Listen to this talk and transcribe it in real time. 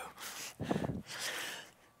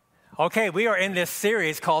Okay, we are in this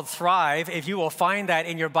series called Thrive. If you will find that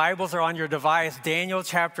in your Bibles or on your device, Daniel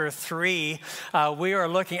chapter 3. We are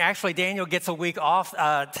looking, actually Daniel gets a week off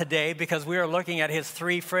today because we are looking at his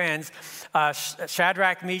three friends,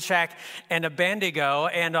 Shadrach, Meshach, and Abednego.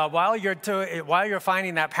 And while you're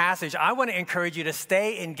finding that passage, I want to encourage you to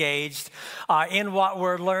stay engaged in what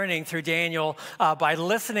we're learning through Daniel by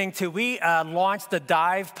listening to, we launched the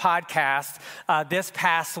Dive podcast this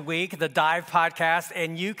past week, the Dive podcast,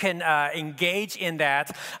 and you can engage in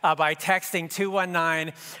that by texting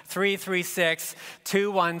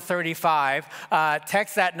 219-336-2135.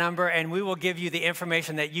 Text that number and we will give you the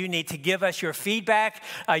information that you need to give us your feedback.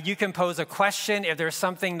 You can pose a question if there's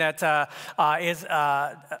something that is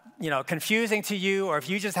confusing to you, or if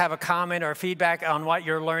you just have a comment or feedback on what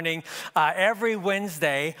you're learning. Every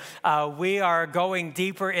Wednesday, we are going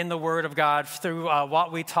deeper in the Word of God through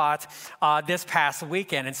what we taught this past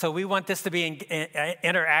weekend. And so we want this to be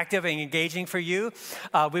interactive and engaging for you.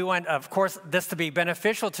 We want, of course, this to be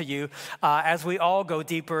beneficial to you as we all go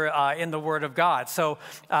deeper in the Word of God. So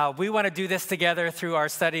we want to do this together through our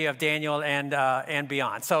study of Daniel and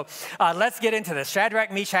beyond. So let's get into this.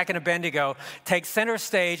 Shadrach, Meshach, and Abednego take center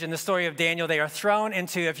stage in the story of Daniel. They are thrown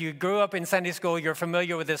into, if you grew up in Sunday school, you're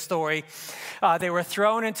familiar with this story. They were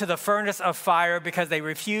thrown into the furnace of fire because they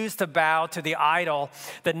refused to bow to the idol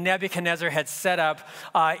that Nebuchadnezzar had set up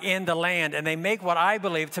in the land. And they make what I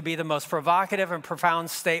believe to be the most provocative and profound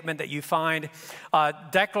statement that you find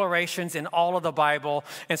declarations in all of the Bible.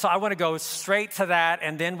 And so I want to go straight to that,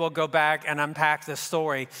 and then we'll go back and unpack the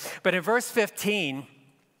story. But in verse 15,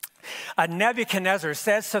 Nebuchadnezzar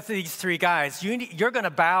says to these three guys, you're going to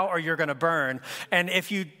bow or you're going to burn. And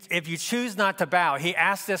if you choose not to bow, he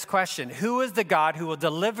asks this question: who is the God who will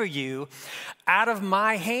deliver you out of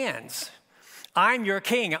my hands? I'm your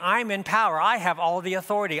king. I'm in power. I have all the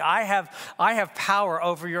authority. I have power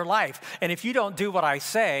over your life. And if you don't do what I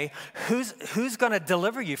say, who's going to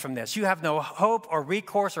deliver you from this? You have no hope or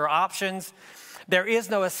recourse or options. There is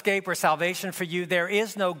no escape or salvation for you. There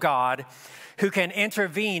is no God who can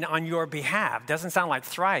intervene on your behalf. Doesn't sound like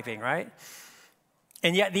thriving, right?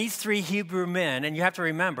 And yet these three Hebrew men, and you have to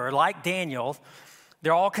remember, like Daniel,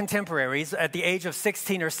 they're all contemporaries. At the age of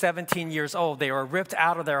 16 or 17 years old, they were ripped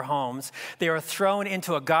out of their homes. They were thrown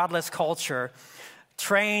into a godless culture,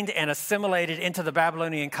 trained and assimilated into the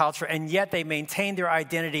Babylonian culture, and yet they maintained their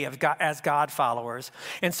identity as God followers.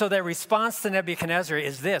 And so their response to Nebuchadnezzar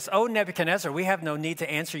is this: "Oh, Nebuchadnezzar, we have no need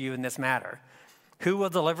to answer you in this matter. Who will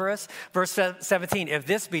deliver us?" Verse 17, "If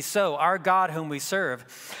this be so, our God whom we serve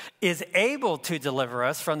is able to deliver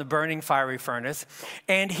us from the burning fiery furnace,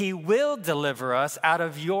 and he will deliver us out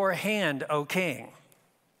of your hand, O king."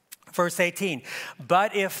 Verse 18,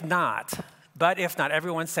 but if not,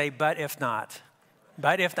 everyone say, but if not.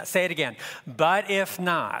 But if not, say it again. But if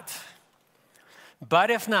not,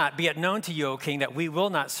 be it known to you, O king, that we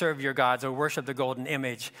will not serve your gods or worship the golden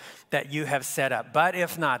image that you have set up. But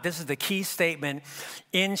if not, this is the key statement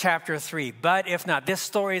in chapter 3. But if not, this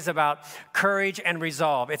story is about courage and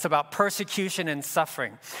resolve. It's about persecution and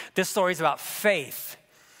suffering. This story is about faith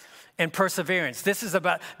and perseverance.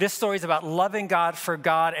 This story is about loving God for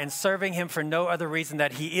God and serving him for no other reason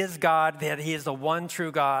that he is God, that he is the one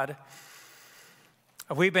true God.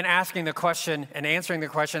 We've been asking the question and answering the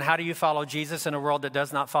question, how do you follow Jesus in a world that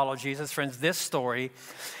does not follow Jesus? Friends, this story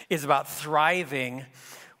is about thriving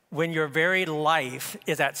when your very life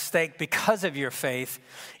is at stake because of your faith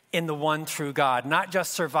in the one true God. Not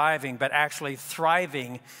just surviving, but actually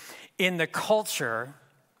thriving in the culture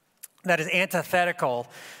that is antithetical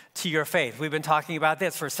to your faith. We've been talking about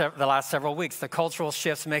this for the last several weeks. The cultural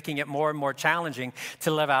shifts making it more and more challenging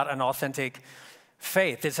to live out an authentic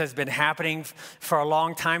faith. This has been happening for a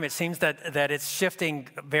long time. It seems that it's shifting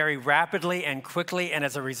very rapidly and quickly, and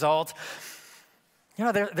as a result,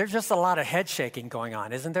 there's just a lot of head shaking going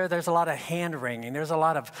on, isn't there? There's a lot of hand wringing. There's a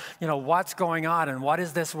lot of, what's going on and what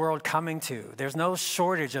is this world coming to? There's no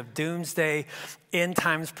shortage of doomsday end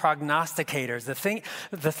times prognosticators. The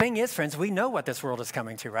thing is, friends, we know what this world is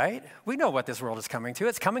coming to, right? We know what this world is coming to.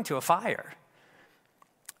 It's coming to a fire.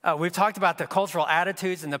 We've talked about the cultural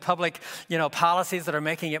attitudes and the public, policies that are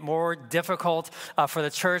making it more difficult for the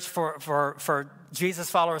church, for Jesus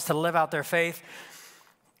followers to live out their faith.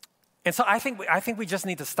 And so I think we just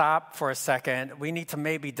need to stop for a second. We need to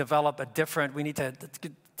maybe we need to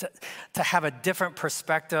have a different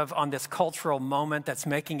perspective on this cultural moment that's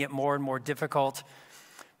making it more and more difficult.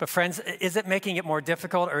 But friends, is it making it more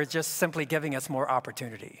difficult, or is it just simply giving us more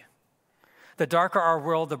opportunity? The darker our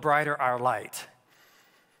world, the brighter our light.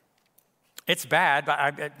 It's bad,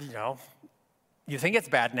 but you think it's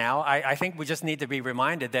bad now. I think we just need to be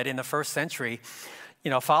reminded that in the first century,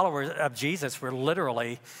 Followers of Jesus were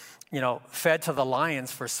literally, fed to the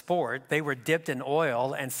lions for sport. They were dipped in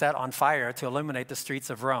oil and set on fire to illuminate the streets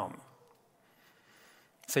of Rome.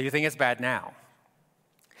 So you think it's bad now.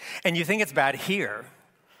 And you think it's bad here.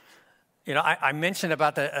 I mentioned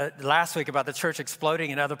about last week about the church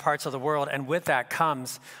exploding in other parts of the world, and with that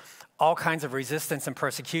comes all kinds of resistance and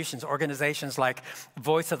persecutions. Organizations like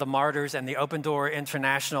Voice of the Martyrs and the Open Door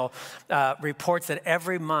International reports that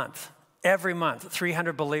every month,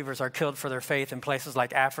 300 believers are killed for their faith in places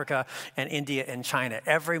like Africa and India and China.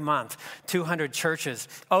 Every month,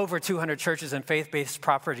 over 200 churches and faith-based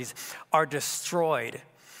properties are destroyed.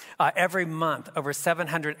 Every month, over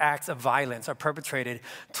 700 acts of violence are perpetrated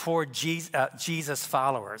toward Jesus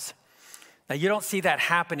followers. Now, you don't see that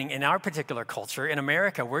happening in our particular culture. In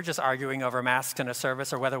America, we're just arguing over masks in a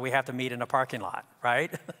service or whether we have to meet in a parking lot,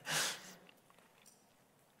 right?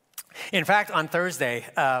 In fact, on Thursday,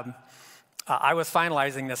 I was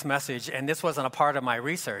finalizing this message, and this wasn't a part of my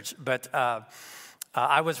research, but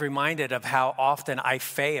I was reminded of how often I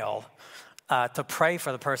fail to pray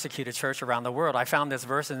for the persecuted church around the world. I found this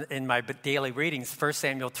verse in my daily readings, 1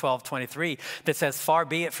 Samuel 12:23, that says, "Far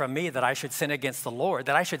be it from me that I should sin against the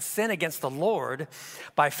Lord,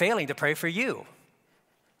 by failing to pray for you."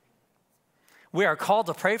 We are called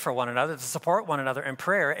to pray for one another, to support one another in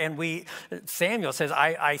prayer, and Samuel says,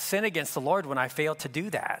 I sin against the Lord when I fail to do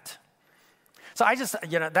that. So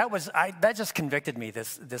that just convicted me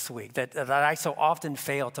this week, that I so often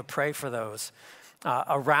fail to pray for those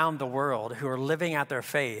around the world who are living out their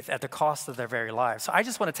faith at the cost of their very lives. So I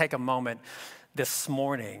just want to take a moment this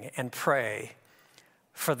morning and pray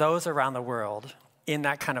for those around the world in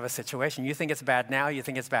that kind of a situation. You think it's bad now, you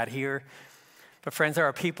think it's bad here, but friends, there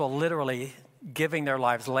are people literally giving their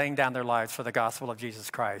lives, laying down their lives for the gospel of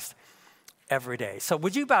Jesus Christ every day. So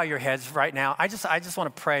would you bow your heads right now? I just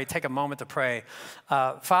want to pray, take a moment to pray.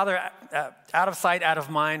 Father, out of sight, out of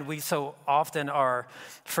mind, we so often are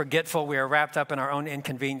forgetful. We are wrapped up in our own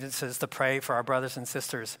inconveniences to pray for our brothers and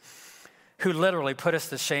sisters who literally put us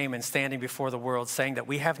to shame in standing before the world, saying that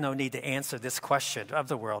we have no need to answer this question of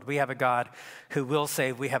the world. We have a God who will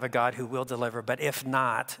save. We have a God who will deliver. But if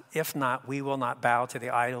not, we will not bow to the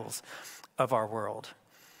idols of our world.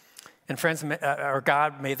 And friends, our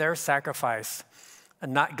God, may their sacrifice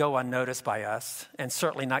not go unnoticed by us, and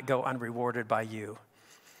certainly not go unrewarded by you.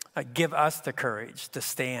 Give us the courage to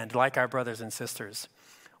stand like our brothers and sisters,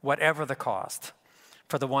 whatever the cost,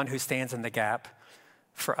 for the one who stands in the gap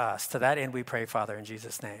for us. To that end we pray, Father, in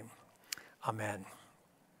Jesus' name. Amen.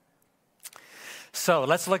 So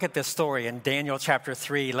let's look at this story in Daniel chapter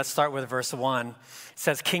 3. Let's start with verse 1. It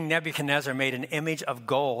says, King Nebuchadnezzar made an image of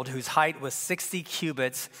gold whose height was 60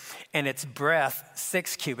 cubits and its breadth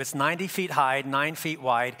 6 cubits, 90 feet high, 9 feet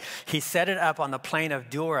wide. He set it up on the plain of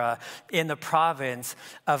Dura in the province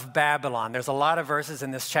of Babylon. There's a lot of verses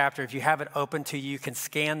in this chapter. If you have it open to you, you can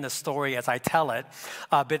scan the story as I tell it.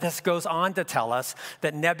 But this goes on to tell us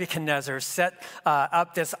that Nebuchadnezzar set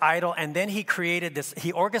up this idol, and then he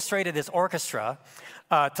orchestrated this orchestra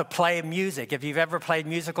to play music. If you've ever played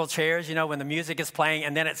musical chairs, when the music is playing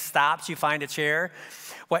and then it stops, you find a chair.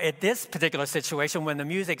 Well, at this particular situation, when the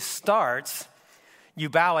music starts, you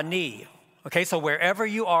bow a knee. Okay, so wherever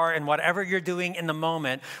you are and whatever you're doing in the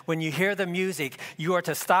moment, when you hear the music, you are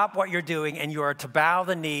to stop what you're doing and you are to bow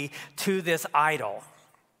the knee to this idol.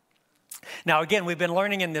 Now, again, we've been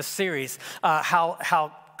learning in this series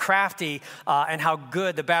how crafty and how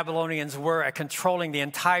good the Babylonians were at controlling the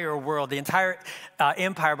entire world, the entire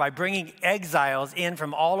empire, by bringing exiles in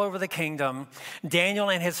from all over the kingdom,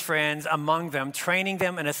 Daniel and his friends among them, training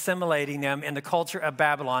them and assimilating them in the culture of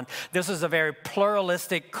Babylon. This was a very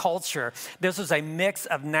pluralistic culture. This was a mix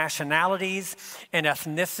of nationalities and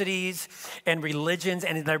ethnicities and religions,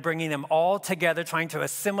 and they're bringing them all together, trying to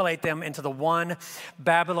assimilate them into the one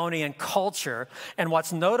Babylonian culture. And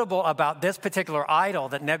what's notable about this particular idol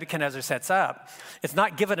that Nebuchadnezzar sets up, it's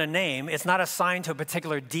not given a name, it's not assigned to a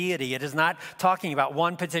particular deity, it is not talking about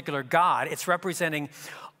one particular god, it's representing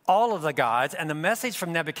all of the gods. And the message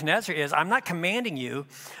from Nebuchadnezzar is, I'm not commanding you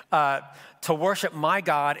to worship my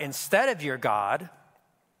God instead of your God.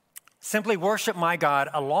 Simply worship my God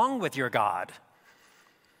along with your God.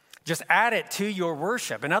 Just add it to your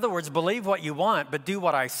worship. In other words, believe what you want, but do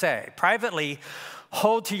what I say. Privately,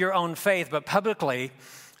 hold to your own faith, but publicly,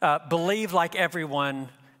 believe like everyone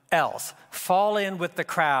else. Fall in with the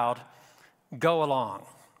crowd. Go along.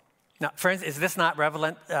 Now, friends, is this not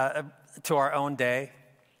relevant to our own day?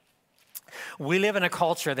 We live in a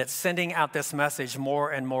culture that's sending out this message more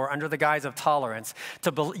and more under the guise of tolerance.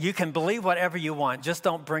 You can believe whatever you want, just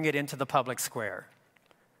don't bring it into the public square.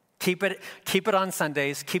 Keep it on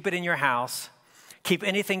Sundays. Keep it in your house. Keep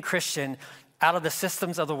anything Christian out of the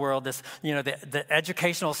systems of the world, the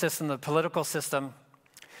educational system, the political system.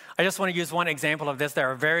 I just want to use one example of this. There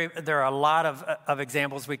are a lot of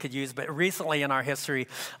examples we could use, but recently in our history,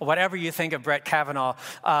 whatever you think of Brett Kavanaugh,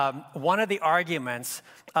 one of the arguments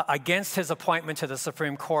against his appointment to the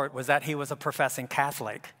Supreme Court was that he was a professing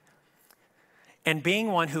Catholic. And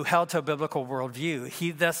being one who held to a biblical worldview,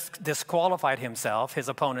 he thus disqualified himself, his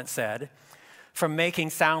opponent said, from making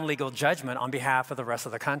sound legal judgment on behalf of the rest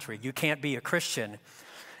of the country. You can't be a Christian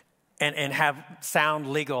and have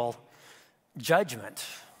sound legal judgment.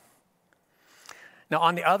 Now,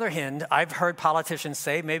 on the other hand, I've heard politicians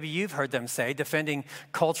say, maybe you've heard them say, defending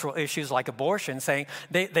cultural issues like abortion, saying,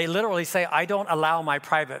 they literally say, I don't allow my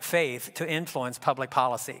private faith to influence public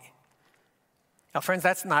policy. Now, friends,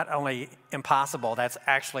 that's not only impossible, that's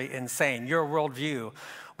actually insane. Your worldview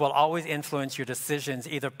will always influence your decisions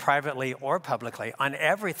either privately or publicly on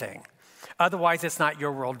everything. Otherwise, it's not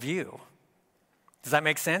your worldview. Does that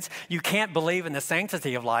make sense? You can't believe in the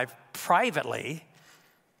sanctity of life privately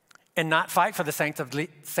and not fight for the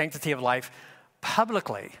sanctity of life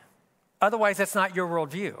publicly. Otherwise, that's not your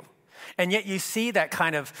worldview. And yet you see that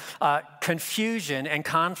kind of confusion and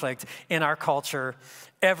conflict in our culture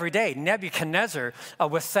every day. Nebuchadnezzar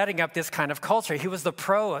was setting up this kind of culture. He was the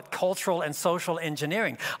pro at cultural and social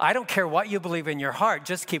engineering. I don't care what you believe in your heart,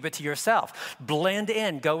 just keep it to yourself. Blend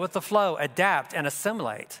in, go with the flow, adapt, and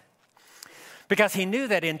assimilate. Because he knew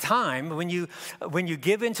that in time, when you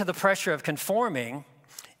give in to the pressure of conforming,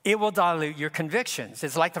 it will dilute your convictions.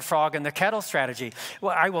 It's like the frog in the kettle strategy.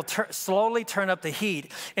 Well, I will slowly turn up the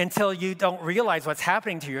heat until you don't realize what's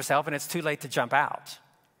happening to yourself and it's too late to jump out.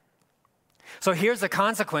 So here's the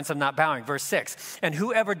consequence of not bowing. Verse 6, and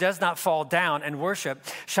whoever does not fall down and worship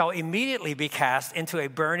shall immediately be cast into a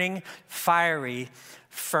burning, fiery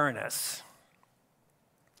furnace.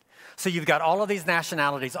 So you've got all of these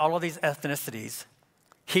nationalities, all of these ethnicities,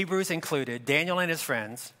 Hebrews included, Daniel and his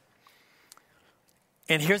friends.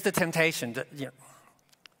 And here's the temptation. It's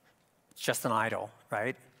just an idol,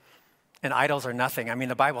 right? And idols are nothing. I mean,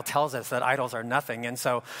 the Bible tells us that idols are nothing. And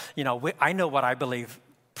so, I know what I believe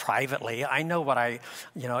privately. I know what I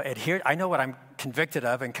know what I'm convicted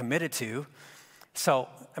of and committed to. So,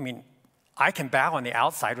 I can bow on the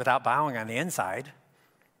outside without bowing on the inside.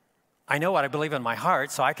 I know what I believe in my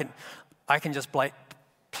heart, so I can just play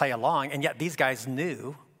along. And yet these guys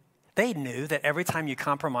knew that every time you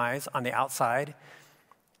compromise on the outside,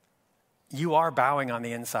 you are bowing on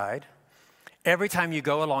the inside. Every time you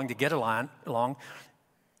go along to get along,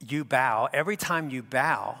 you bow. Every time you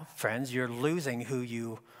bow, friends, you're losing who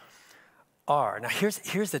you are. Now,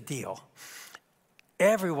 here's the deal.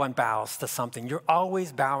 Everyone bows to something. You're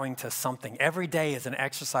always bowing to something. Every day is an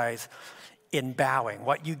exercise in bowing.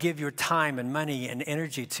 What you give your time and money and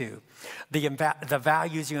energy to, the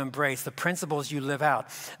values you embrace, the principles you live out,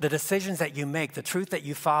 the decisions that you make, the truth that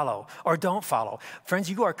you follow or don't follow. Friends,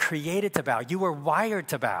 you are created to bow. You were wired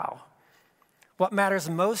to bow. What matters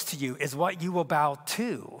most to you is what you will bow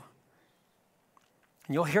to.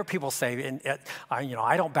 And you'll hear people say,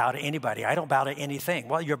 I don't bow to anybody. I don't bow to anything.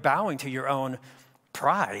 Well, you're bowing to your own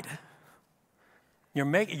pride.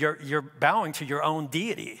 You're bowing to your own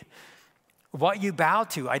deity. What you bow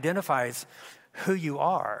to identifies who you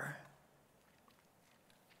are.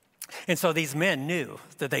 And so these men knew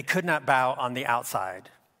that they could not bow on the outside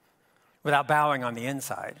without bowing on the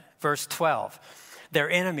inside. Verse 12,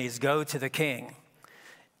 their enemies go to the king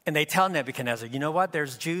and they tell Nebuchadnezzar, you know what?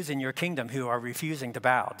 There's Jews in your kingdom who are refusing to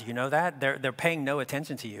bow. Do you know that? They're paying no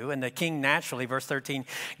attention to you. And the king naturally, verse 13,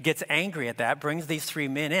 gets angry at that, brings these three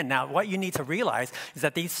men in. Now, what you need to realize is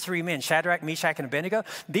that these three men, Shadrach, Meshach, and Abednego,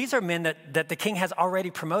 these are men that the king has already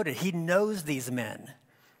promoted. He knows these men.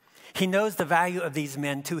 He knows the value of these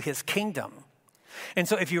men to his kingdom. And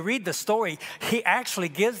so if you read the story, he actually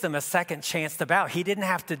gives them a second chance to bow. He didn't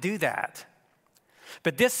have to do that.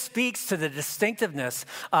 But this speaks to the distinctiveness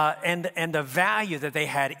and the value that they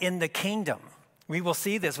had in the kingdom. We will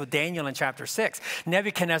see this with Daniel in chapter 6.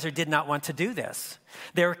 Nebuchadnezzar did not want to do this.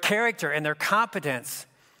 Their character and their competence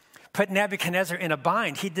put Nebuchadnezzar in a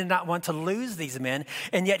bind. He did not want to lose these men,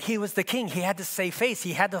 and yet he was the king. He had to save face.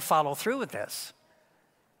 He had to follow through with this.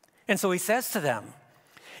 And so he says to them,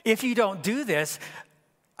 if you don't do this,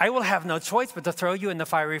 I will have no choice but to throw you in the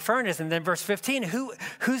fiery furnace. And then verse 15,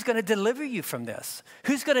 who's going to deliver you from this?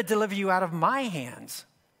 Who's going to deliver you out of my hands?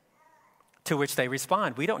 To which they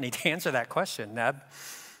respond, we don't need to answer that question, Neb.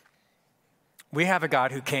 We have a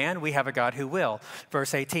God who can, we have a God who will.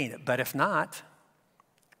 Verse 18, but if not,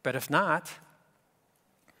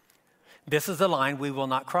 This is the line we will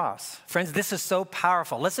not cross. Friends, this is so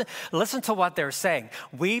powerful. Listen to what they're saying.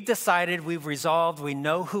 We've decided, we've resolved, we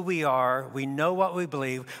know who we are, we know what we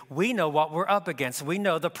believe, we know what we're up against, we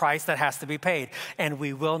know the price that has to be paid, and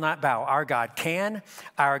we will not bow. Our God can,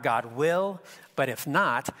 our God will, but if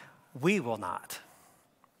not, we will not.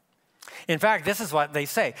 In fact, this is what they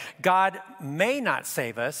say. God may not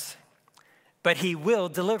save us, but he will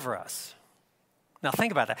deliver us. Now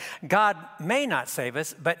think about that. God may not save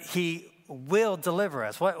us, but he will deliver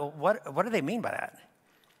us. What do they mean by that?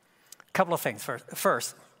 A couple of things.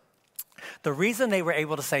 First, the reason they were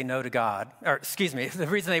able to say no to God, the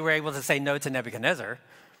reason they were able to say no to Nebuchadnezzar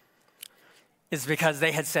is because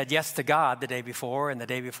they had said yes to God the day before and the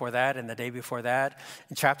day before that and the day before that.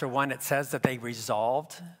 In chapter 1, it says that they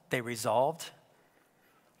resolved.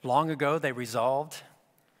 Long ago, they resolved.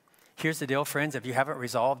 Here's the deal, friends. If you haven't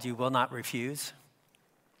resolved, you will not refuse.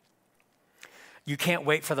 You can't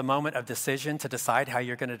wait for the moment of decision to decide how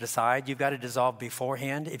you're going to decide. You've got to dissolve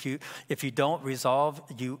beforehand. If you don't resolve,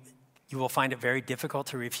 you will find it very difficult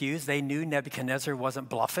to refuse. They knew Nebuchadnezzar wasn't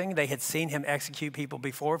bluffing. They had seen him execute people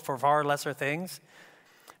before for far lesser things.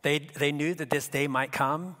 They knew that this day might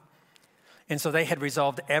come. And so they had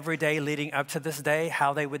resolved every day leading up to this day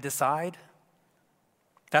how they would decide.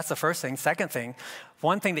 That's the first thing. Second thing,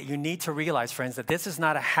 one thing that you need to realize, friends, that this is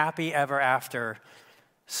not a happy ever after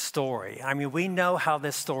story. I mean, we know how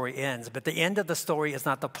this story ends, but the end of the story is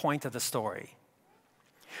not the point of the story.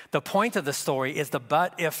 The point of the story is the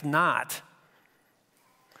but if not.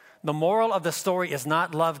 The moral of the story is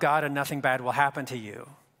not love God and nothing bad will happen to you.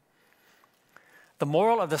 The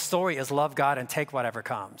moral of the story is love God and take whatever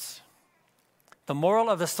comes. The moral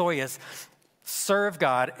of the story is serve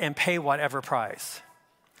God and pay whatever price.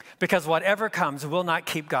 Because whatever comes will not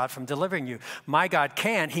keep God from delivering you. My God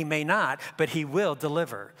can, he may not, but he will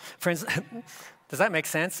deliver. Friends, does that make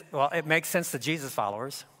sense? Well, it makes sense to Jesus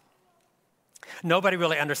followers. Nobody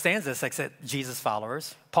really understands this except Jesus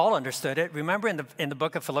followers. Paul understood it. Remember in the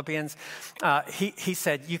book of Philippians, he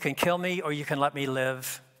said, you can kill me or you can let me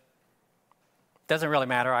live. Doesn't really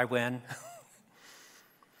matter, I win.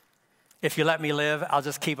 If you let me live, I'll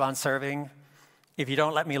just keep on serving. If you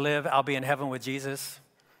don't let me live, I'll be in heaven with Jesus.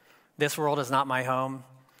 This world is not my home,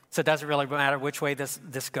 so it doesn't really matter which way this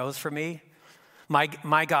goes for me.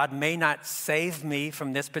 My God may not save me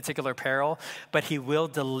from this particular peril, but he will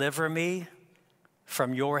deliver me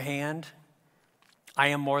from your hand. I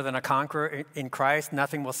am more than a conqueror in Christ.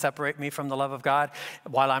 Nothing will separate me from the love of God.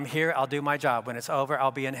 While I'm here, I'll do my job. When it's over, I'll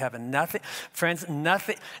be in heaven. Nothing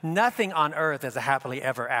on earth is a happily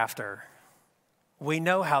ever after. We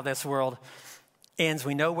know how this world ends.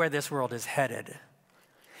 We know where this world is headed.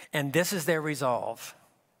 And this is their resolve.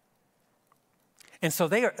 And so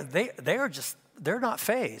they're not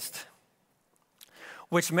fazed,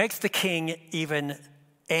 which makes the king even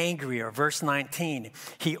angrier. Verse 19,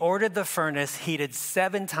 he ordered the furnace heated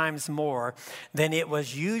 7 times more than it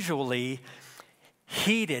was usually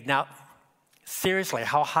heated. Now, seriously,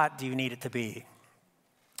 how hot do you need it to be?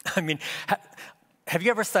 I mean, have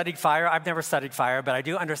you ever studied fire? I've never studied fire, but I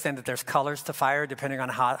do understand that there's colors to fire depending on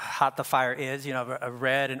how hot the fire is. You know, a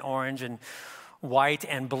red and orange and white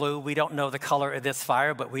and blue. We don't know the color of this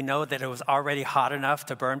fire, but we know that it was already hot enough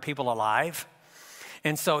to burn people alive.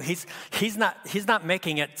 And so he's not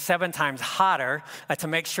making it 7 times hotter to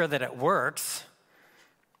make sure that it works.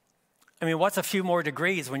 I mean, what's a few more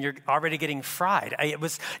degrees when you're already getting fried? It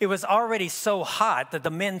was already so hot that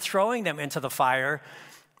the men throwing them into the fire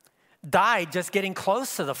died just getting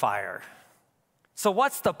close to the fire. So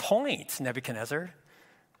what's the point, Nebuchadnezzar?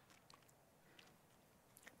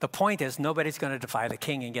 The point is nobody's going to defy the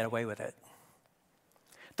king and get away with it.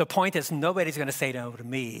 The point is nobody's going to say no to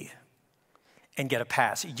me and get a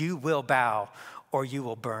pass. You will bow or you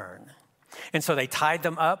will burn. And so they tied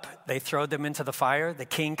them up. They threw them into the fire. The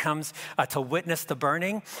king comes to witness the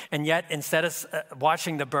burning. And yet, instead of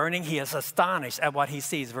watching the burning, he is astonished at what he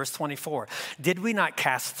sees. Verse 24, did we not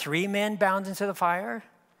cast 3 men bound into the fire?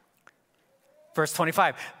 Verse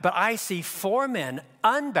 25, but I see 4 men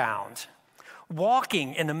unbound,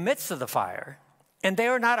 walking in the midst of the fire, and they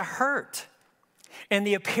are not hurt. And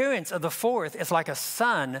the appearance of the 4th is like a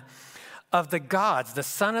son of the gods, the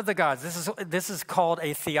son of the gods. This is called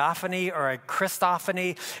a theophany or a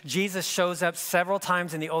Christophany. Jesus shows up several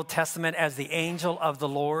times in the Old Testament as the angel of the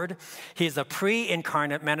Lord. He's a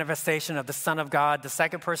pre-incarnate manifestation of the Son of God, the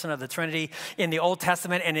second person of the Trinity in the Old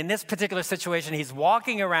Testament. And in this particular situation, he's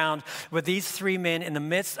walking around with these 3 men in the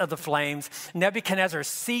midst of the flames. Nebuchadnezzar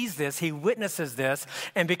sees this, he witnesses this,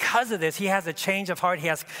 and because of this, he has a change of heart. He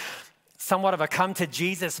has somewhat of a come to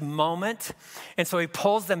Jesus moment. And so he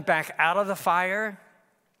pulls them back out of the fire.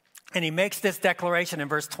 And he makes this declaration in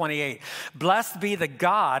verse 28. Blessed be the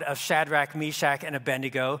God of Shadrach, Meshach, and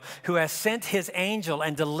Abednego, who has sent his angel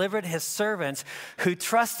and delivered his servants who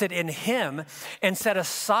trusted in him and set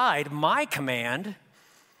aside my command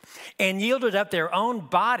and yielded up their own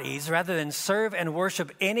bodies rather than serve and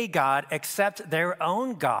worship any god except their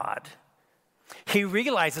own God. He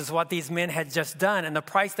realizes what these men had just done and the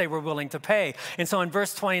price they were willing to pay. And so in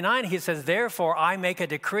verse 29, he says, therefore, I make a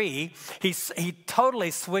decree. He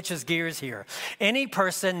totally switches gears here. Any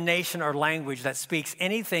person, nation, or language that speaks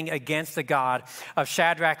anything against the God of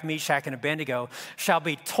Shadrach, Meshach, and Abednego shall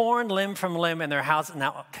be torn limb from limb in their house.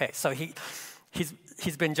 Now, okay, so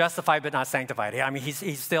he's been justified but not sanctified. I mean,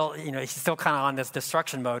 he's still kind of on this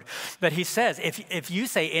destruction mode. But he says, if you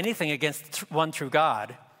say anything against one true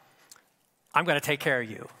God, I'm going to take care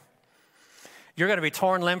of you. You're going to be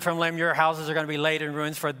torn limb from limb. Your houses are going to be laid in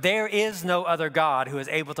ruins, for there is no other God who is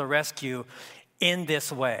able to rescue in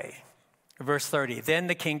this way. Verse 30, then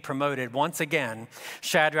the king promoted once again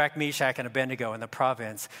Shadrach, Meshach, and Abednego in the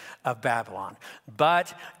province of Babylon.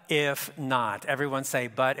 But if not, everyone say,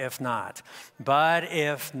 but if not. But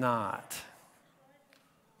if not.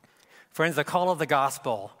 Friends, the call of the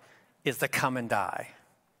gospel is to come and die.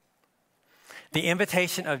 The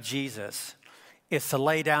invitation of Jesus is to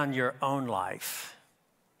lay down your own life,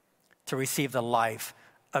 to receive the life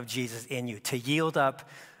of Jesus in you, to yield up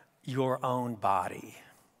your own body.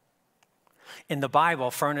 In the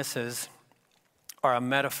Bible, furnaces are a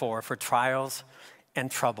metaphor for trials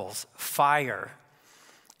and troubles. Fire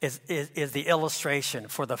is the illustration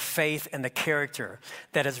for the faith and the character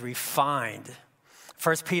that is refined.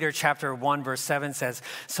 1 Peter chapter 1, verse 7 says,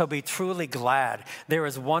 so be truly glad. There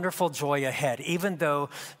is wonderful joy ahead, even though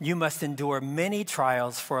you must endure many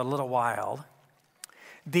trials for a little while.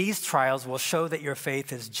 These trials will show that your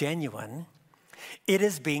faith is genuine. It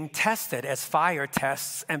is being tested as fire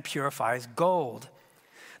tests and purifies gold,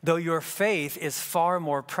 though your faith is far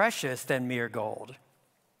more precious than mere gold.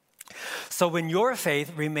 So when your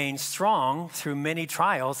faith remains strong through many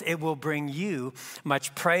trials, it will bring you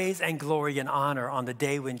much praise and glory and honor on the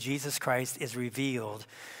day when Jesus Christ is revealed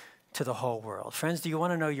to the whole world. Friends, do you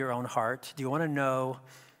want to know your own heart? Do you want to know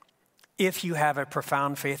if you have a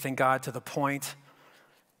profound faith in God to the point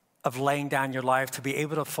of laying down your life to be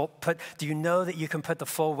able to do you know that you can put the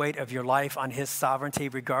full weight of your life on his sovereignty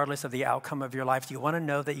regardless of the outcome of your life? Do you want to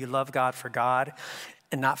know that you love God for God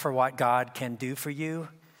and not for what God can do for you?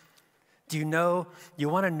 Do you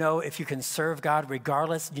want to know if you can serve God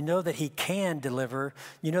regardless? You know that he can deliver.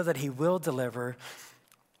 You know that he will deliver.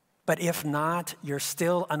 But if not, you're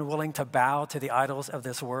still unwilling to bow to the idols of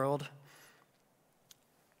this world.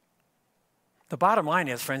 The bottom line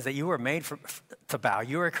is, friends, that you were made to bow.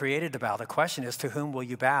 You were created to bow. The question is, to whom will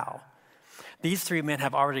you bow? These three men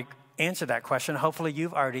have already answered that question. Hopefully,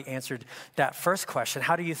 you've already answered that first question.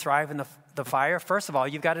 How do you thrive in the fire? First of all,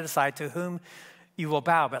 you've got to decide to whom you will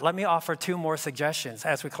bow. But let me offer two more suggestions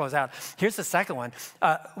as we close out. Here's the second one.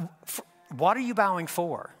 What are you bowing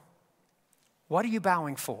for? What are you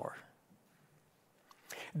bowing for?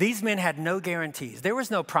 These men had no guarantees. There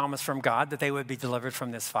was no promise from God that they would be delivered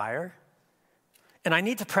from this fire. And I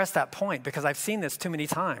need to press that point because I've seen this too many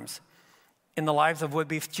times in the lives of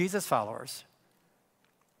would-be Jesus followers.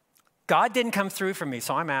 God didn't come through for me,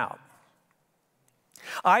 so I'm out.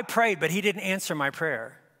 I prayed, but he didn't answer my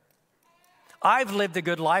prayer. I've lived a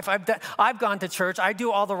good life. I've gone to church. I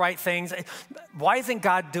do all the right things. Why isn't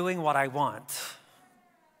God doing what I want?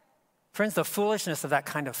 Friends, the foolishness of that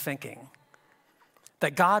kind of thinking,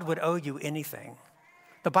 that God would owe you anything.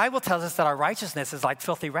 The Bible tells us that our righteousness is like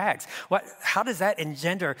filthy rags. How does that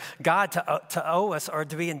engender God to owe us or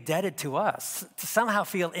to be indebted to us, to somehow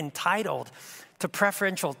feel entitled to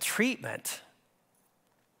preferential treatment?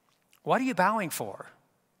 What are you bowing for?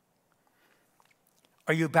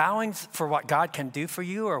 Are you bowing for what God can do for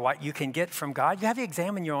you or what you can get from God? You have to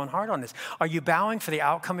examine your own heart on this. Are you bowing for the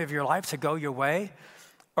outcome of your life to go your way?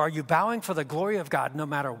 Or are you bowing for the glory of God no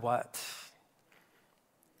matter what?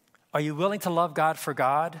 Are you willing to love God for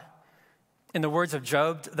God? In the words of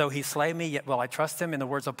Job, though he slay me, yet will I trust him. In the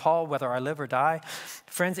words of Paul, whether I live or die.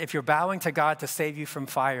 Friends, if you're bowing to God to save you from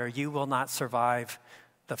fire, you will not survive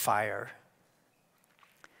the fire.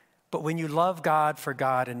 But when you love God for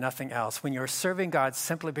God and nothing else, when you're serving God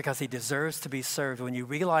simply because he deserves to be served, when you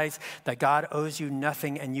realize that God owes you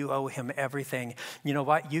nothing and you owe him everything, you know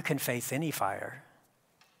what? You can face any fire.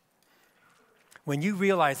 When you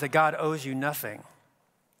realize that God owes you nothing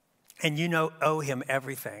and you owe him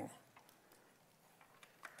everything,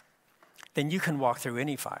 then you can walk through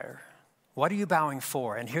any fire. What are you bowing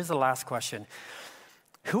for? And here's the last question.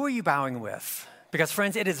 Who are you bowing with? Because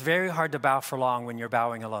friends, it is very hard to bow for long when you're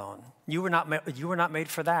bowing alone. You were not made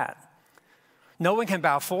for that. No one can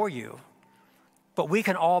bow for you, but we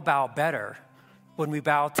can all bow better when we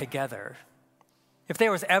bow together. If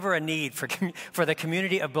there was ever a need for the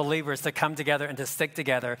community of believers to come together and to stick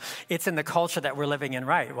together, it's in the culture that we're living in,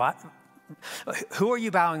 right? What? Who are you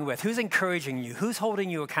bowing with? Who's encouraging you? Who's holding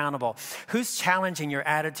you accountable? Who's challenging your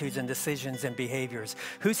attitudes and decisions and behaviors?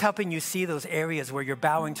 Who's helping you see those areas where you're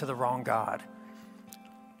bowing to the wrong God?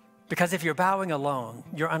 Because if you're bowing alone,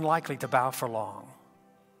 you're unlikely to bow for long.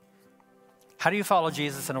 How do you follow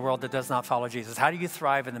Jesus in a world that does not follow Jesus? How do you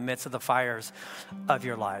thrive in the midst of the fires of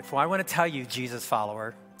your life? Well, I want to tell you, Jesus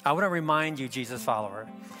follower, I want to remind you, Jesus follower,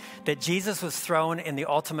 that Jesus was thrown in the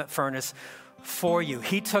ultimate furnace for you.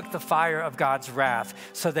 He took the fire of God's wrath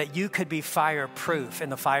so that you could be fireproof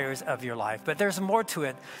in the fires of your life. But there's more to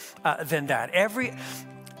it than that. Every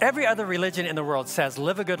other religion in the world says,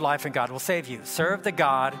 live a good life and God will save you. Serve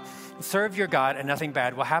your God and nothing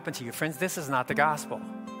bad will happen to you. Friends, this is not the gospel.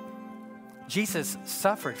 Jesus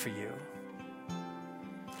suffered for you.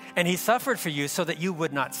 And he suffered for you so that you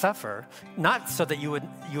would not suffer, not so that you would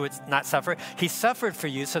not suffer. He suffered for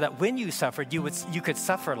you so that when you suffered, you could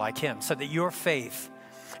suffer like him, so that your faith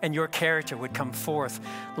and your character would come forth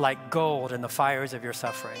like gold in the fires of your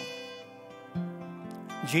suffering.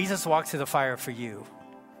 Jesus walked through the fire for you,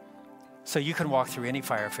 so you can walk through any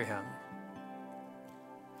fire for him.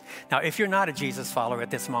 Now, if you're not a Jesus follower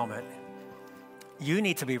at this moment, you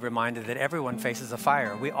need to be reminded that everyone faces a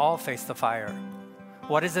fire. We all face the fire.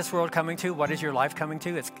 What is this world coming to? What is your life coming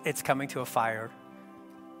to? It's coming to a fire.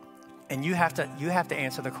 And you have to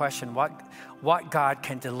answer the question, what God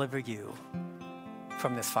can deliver you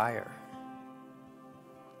from this fire?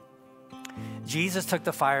 Jesus took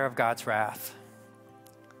the fire of God's wrath.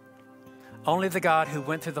 Only the God who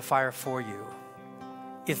went through the fire for you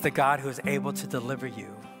is the God who is able to deliver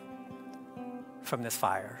you from this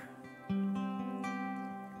fire.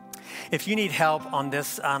 If you need help on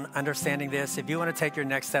this, on understanding this, if you want to take your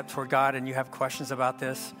next step toward God and you have questions about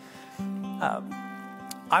this,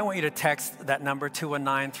 I want you to text that number,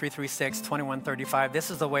 219-336-2135.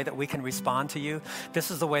 This is the way that we can respond to you.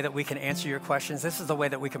 This is the way that we can answer your questions. This is the way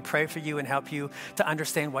that we can pray for you and help you to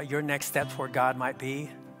understand what your next step toward God might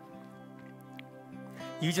be.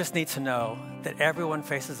 You just need to know that everyone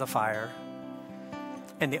faces a fire,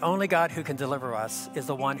 and the only God who can deliver us is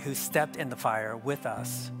the one who stepped in the fire with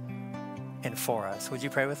us and for us. Would you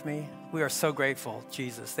pray with me? We are so grateful,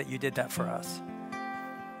 Jesus, that you did that for us.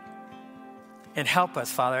 And help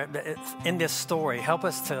us, Father, in this story, help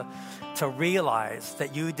us to realize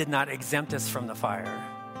that you did not exempt us from the fire,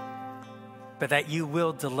 but that you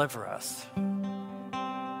will deliver us.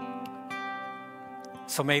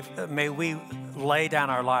 So may we lay down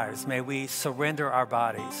our lives. May we surrender our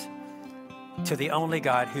bodies to the only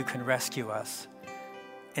God who can rescue us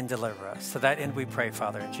and deliver us. To that end we pray,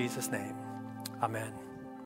 Father, in Jesus' name. Amen.